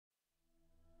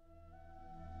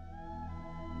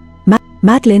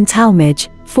Madeleine Talmadge,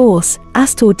 Force,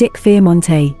 Astor Dick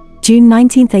Fiamonte, June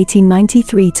 19,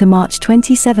 1893 to March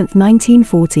 27,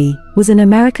 1940, was an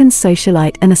American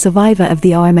socialite and a survivor of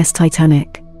the RMS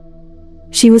Titanic.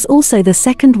 She was also the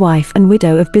second wife and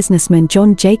widow of businessman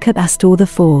John Jacob Astor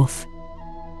IV.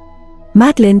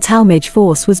 Madeleine Talmadge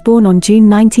Force was born on June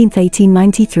 19,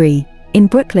 1893, in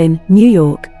Brooklyn, New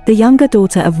York, the younger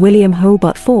daughter of William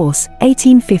Hurlbut Force,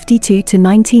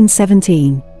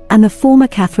 1852–1917, and the former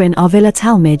Catherine Arvilla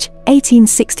Talmadge,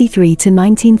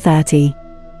 1863–1930.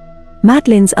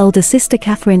 Madeleine's elder sister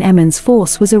Catherine Emmons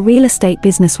Force was a real estate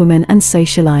businesswoman and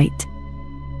socialite.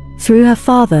 Through her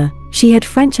father, she had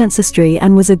French ancestry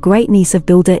and was a great-niece of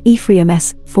builder Ephraim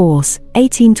S. Force,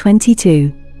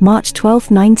 1822, March 12,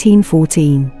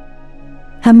 1914.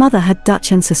 Her mother had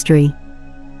Dutch ancestry.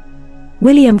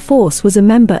 William Force was a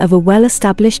member of a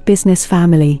well-established business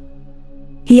family.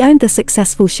 He owned the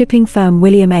successful shipping firm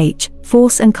William H.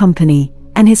 Force and Company,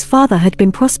 and his father had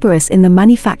been prosperous in the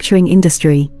manufacturing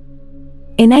industry.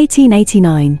 In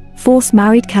 1889, Force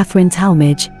married Catherine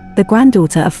Talmadge, the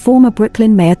granddaughter of former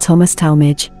Brooklyn Mayor Thomas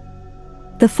Talmadge.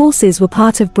 The Forces were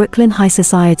part of Brooklyn high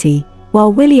society,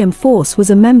 while William Force was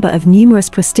a member of numerous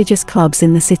prestigious clubs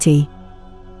in the city.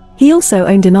 He also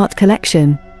owned an art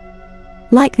collection.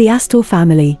 Like the Astor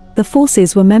family, the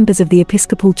Forces were members of the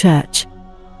Episcopal Church.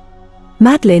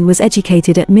 Madeleine was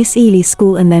educated at Miss Ely's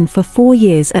School and then for 4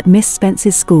 years at Miss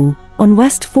Spence's School, on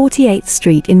West 48th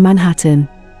Street in Manhattan.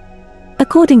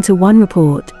 According to one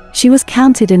report, she was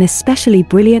counted an especially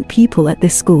brilliant pupil at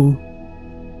this school.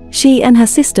 She and her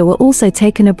sister were also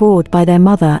taken abroad by their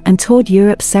mother and toured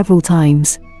Europe several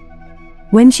times.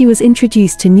 When she was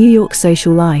introduced to New York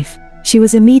social life, she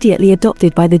was immediately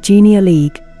adopted by the Junior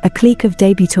League, a clique of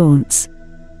debutantes.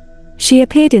 She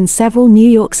appeared in several New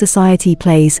York society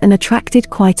plays and attracted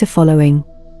quite a following.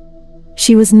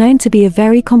 She was known to be a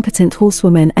very competent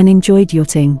horsewoman and enjoyed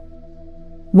yachting.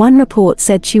 One report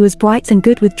said she was bright and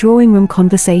good with drawing room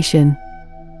conversation.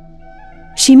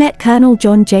 She met Colonel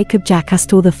John Jacob Jack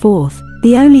Astor IV,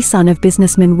 the only son of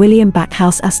businessman William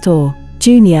Backhouse Astor,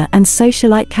 Jr. and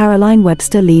socialite Caroline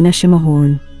Webster Lena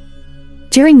Schermerhorn.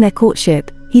 During their courtship,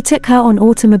 he took her on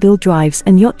automobile drives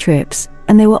and yacht trips,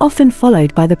 and they were often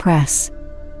followed by the press.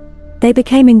 They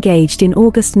became engaged in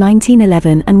August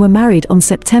 1911 and were married on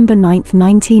September 9,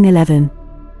 1911.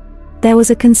 There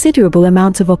was a considerable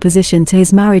amount of opposition to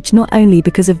his marriage, not only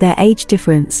because of their age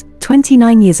difference,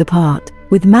 29 years apart,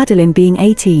 with Madeleine being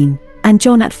 18, and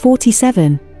John at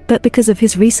 47, but because of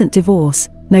his recent divorce,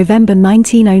 November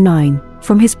 1909,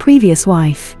 from his previous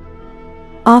wife.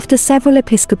 After several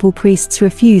Episcopal priests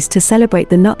refused to celebrate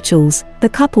the nuptials, the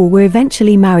couple were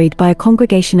eventually married by a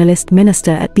Congregationalist minister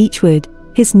at Beechwood,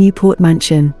 his Newport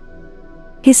mansion.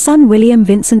 His son William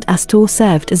Vincent Astor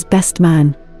served as best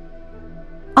man.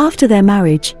 After their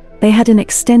marriage, they had an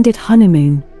extended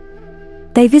honeymoon.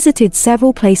 They visited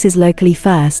several places locally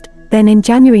first, then in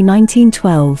January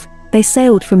 1912, they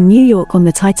sailed from New York on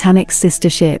the Titanic's sister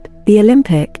ship, the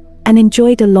Olympic, and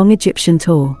enjoyed a long Egyptian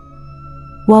tour.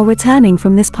 While returning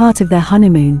from this part of their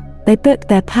honeymoon, they booked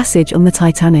their passage on the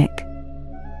Titanic.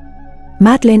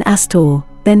 Madeleine Astor,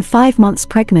 then 5 months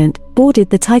pregnant, boarded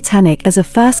the Titanic as a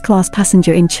first-class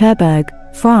passenger in Cherbourg,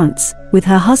 France, with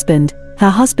her husband's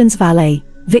valet,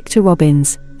 Victor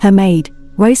Robbins, her maid,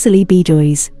 Rosalie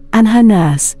Bedoys, and her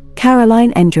nurse,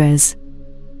 Caroline Endres.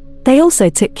 They also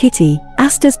took Kitty,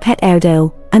 Astor's pet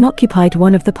Airedale, and occupied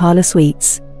one of the parlor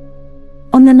suites.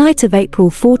 On the night of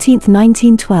April 14,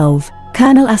 1912,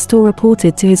 Colonel Astor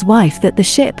reported to his wife that the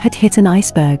ship had hit an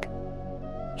iceberg.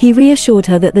 He reassured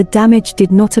her that the damage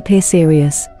did not appear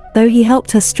serious, though he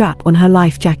helped her strap on her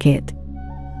life jacket.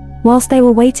 Whilst they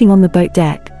were waiting on the boat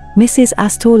deck, Mrs.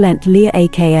 Astor lent Leah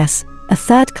AKS, a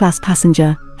third-class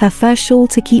passenger, her fur shawl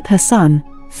to keep her son,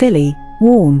 Philly,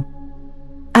 warm.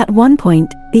 At one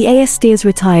point, the Astors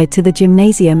retired to the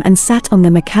gymnasium and sat on the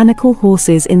mechanical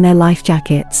horses in their life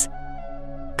jackets.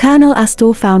 Colonel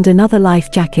Astor found another life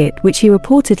jacket which he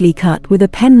reportedly cut with a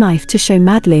penknife to show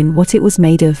Madeleine what it was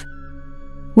made of.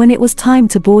 When it was time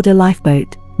to board a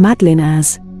lifeboat, Madeleine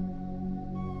Astor,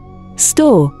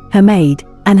 her maid,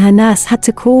 and her nurse had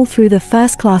to crawl through the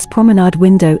first-class promenade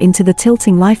window into the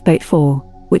tilting lifeboat 4,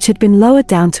 which had been lowered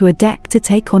down to a deck to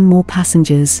take on more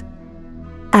passengers.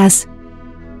 Astor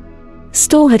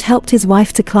had helped his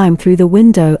wife to climb through the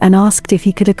window and asked if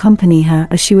he could accompany her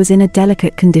as she was in a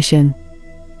delicate condition.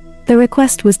 The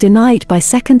request was denied by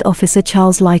Second Officer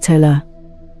Charles Lightoller.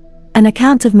 An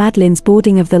account of Madeleine's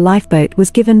boarding of the lifeboat was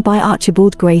given by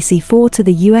Archibald Gracie IV to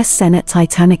the U.S. Senate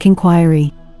Titanic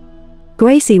Inquiry.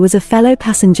 Gracie was a fellow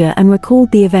passenger and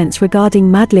recalled the events regarding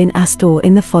Madeleine Astor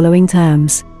in the following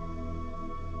terms.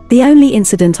 The only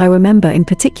incident I remember in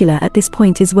particular at this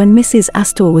point is when Mrs.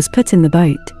 Astor was put in the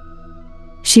boat.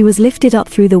 She was lifted up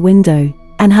through the window,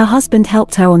 and her husband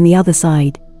helped her on the other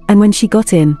side, and when she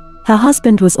got in, her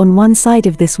husband was on one side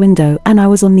of this window and I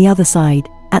was on the other side,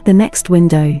 at the next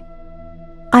window.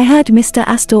 I heard Mr.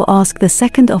 Astor ask the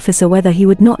second officer whether he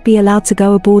would not be allowed to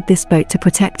go aboard this boat to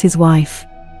protect his wife.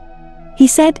 He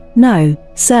said, "No,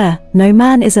 sir, no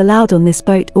man is allowed on this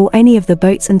boat or any of the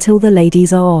boats until the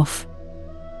ladies are off."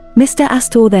 Mr.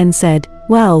 Astor then said,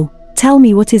 "Well, tell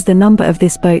me what is the number of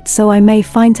this boat so I may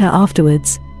find her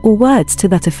afterwards," or words to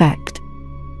that effect.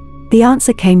 The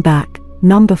answer came back,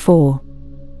 "Number 4.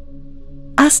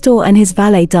 Astor and his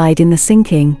valet died in the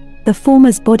sinking. The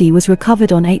former's body was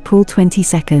recovered on April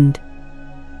 22.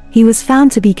 He was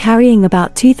found to be carrying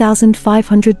about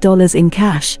 $2,500 in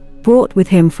cash, brought with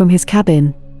him from his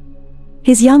cabin.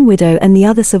 His young widow and the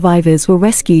other survivors were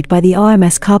rescued by the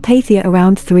RMS Carpathia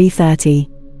around 3:30.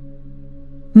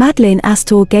 Madeleine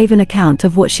Astor gave an account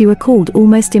of what she recalled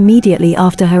almost immediately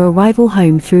after her arrival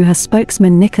home through her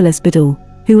spokesman Nicholas Biddle,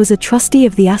 who was a trustee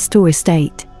of the Astor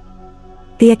estate.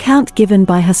 The account given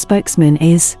by her spokesman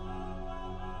is: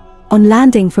 on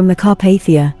landing from the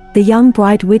Carpathia, the young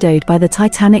bride widowed by the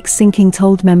Titanic's sinking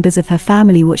told members of her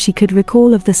family what she could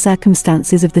recall of the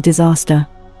circumstances of the disaster.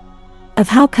 Of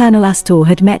how Colonel Astor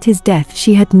had met his death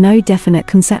she had no definite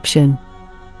conception.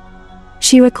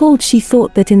 She recalled she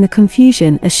thought that in the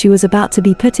confusion as she was about to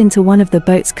be put into one of the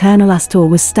boats, Colonel Astor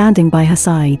was standing by her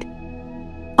side.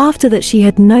 After that she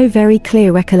had no very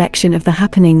clear recollection of the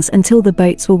happenings until the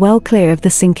boats were well clear of the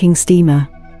sinking steamer.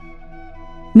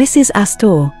 Mrs.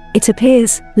 Astor, it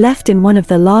appears, left in one of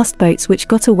the last boats which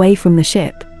got away from the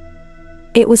ship.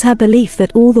 It was her belief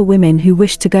that all the women who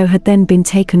wished to go had then been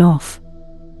taken off.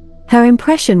 Her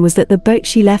impression was that the boat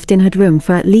she left in had room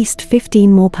for at least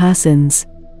 15 more persons.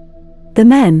 The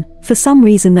men, for some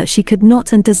reason that she could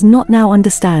not and does not now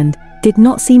understand, did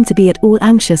not seem to be at all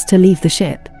anxious to leave the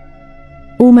ship.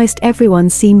 Almost everyone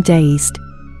seemed dazed.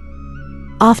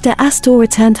 After Astor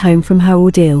returned home from her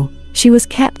ordeal, she was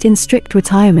kept in strict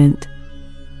retirement.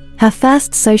 Her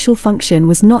first social function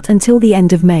was not until the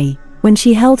end of May, when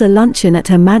she held a luncheon at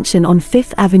her mansion on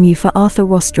 5th Avenue for Arthur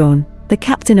Rostron, the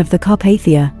captain of the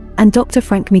Carpathia, and Dr.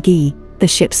 Frank McGee, the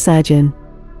ship's surgeon.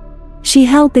 She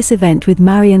held this event with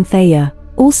Marion Thayer,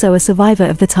 also a survivor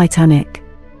of the Titanic.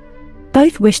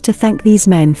 Both wished to thank these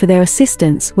men for their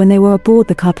assistance when they were aboard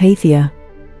the Carpathia.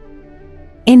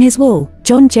 In his will,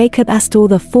 John Jacob Astor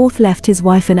IV left his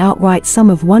wife an outright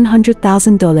sum of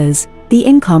 $100,000, the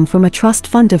income from a trust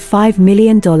fund of $5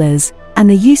 million, and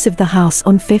the use of the house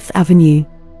on 5th Avenue.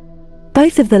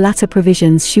 Both of the latter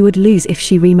provisions she would lose if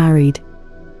she remarried.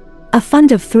 A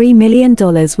fund of $3 million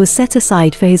was set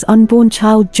aside for his unborn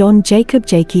child John Jacob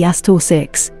Jakey Astor VI,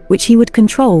 which he would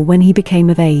control when he became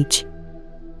of age.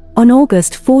 On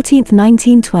August 14,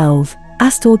 1912,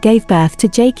 Astor gave birth to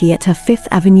Jakey at her 5th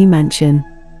Avenue mansion.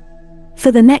 For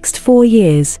the next 4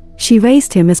 years, she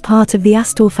raised him as part of the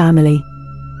Astor family.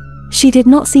 She did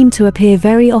not seem to appear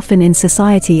very often in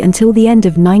society until the end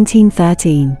of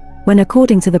 1913, when,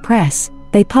 according to the press,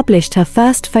 they published her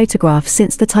first photograph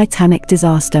since the Titanic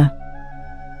disaster.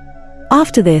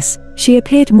 After this, she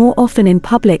appeared more often in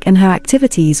public and her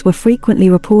activities were frequently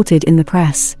reported in the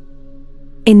press.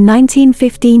 In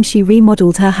 1915 she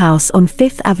remodeled her house on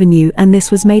 5th Avenue and this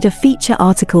was made a feature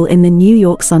article in the New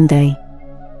York Sunday.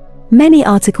 Many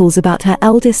articles about her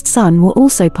eldest son were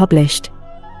also published.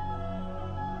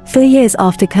 4 years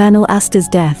after Colonel Astor's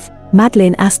death,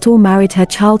 Madeleine Astor married her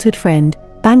childhood friend,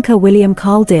 banker William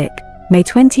Carl Dick, May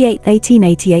 28,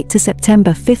 1888 to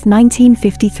September 5,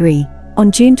 1953. On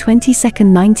June 22,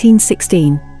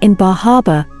 1916, in Bar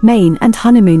Harbor, Maine and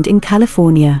honeymooned in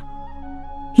California.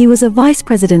 He was a vice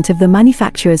president of the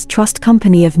Manufacturers Trust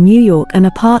Company of New York and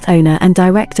a part owner and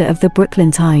director of the Brooklyn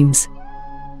Times.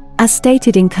 As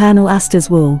stated in Colonel Astor's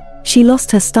will, she lost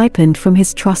her stipend from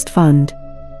his trust fund.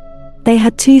 They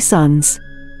had 2 sons.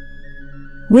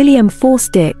 William Force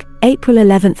Dick, April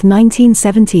 11,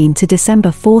 1917 to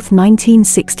December 4,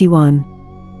 1961.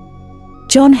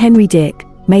 John Henry Dick,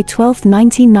 May 12,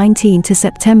 1919 to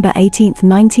September 18,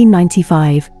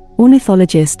 1995,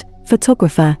 ornithologist,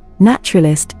 photographer,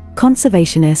 naturalist,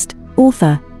 conservationist,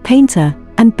 author, painter,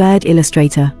 and bird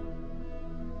illustrator.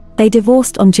 They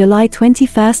divorced on July 21,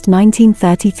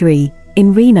 1933,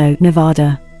 in Reno,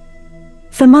 Nevada.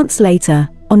 4 months later,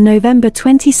 on November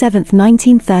 27,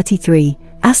 1933,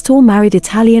 Astor married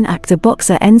Italian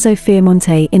actor-boxer Enzo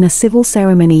Fiamonte in a civil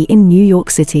ceremony in New York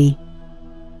City.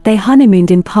 They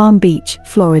honeymooned in Palm Beach,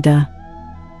 Florida.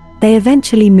 They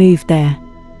eventually moved there.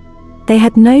 They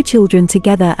had no children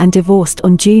together and divorced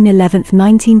on June 11,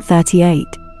 1938,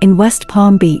 in West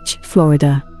Palm Beach,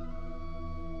 Florida.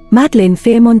 Madeleine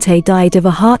Fiermonte died of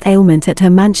a heart ailment at her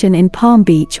mansion in Palm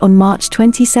Beach on March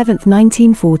 27,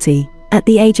 1940, at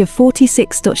the age of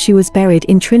 46. She was buried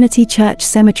in Trinity Church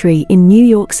Cemetery in New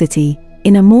York City,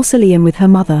 in a mausoleum with her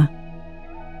mother.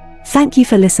 Thank you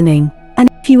for listening, and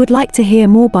if you would like to hear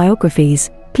more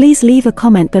biographies, please leave a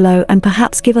comment below and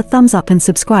perhaps give a thumbs up and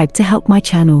subscribe to help my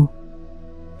channel.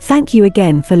 Thank you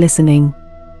again for listening.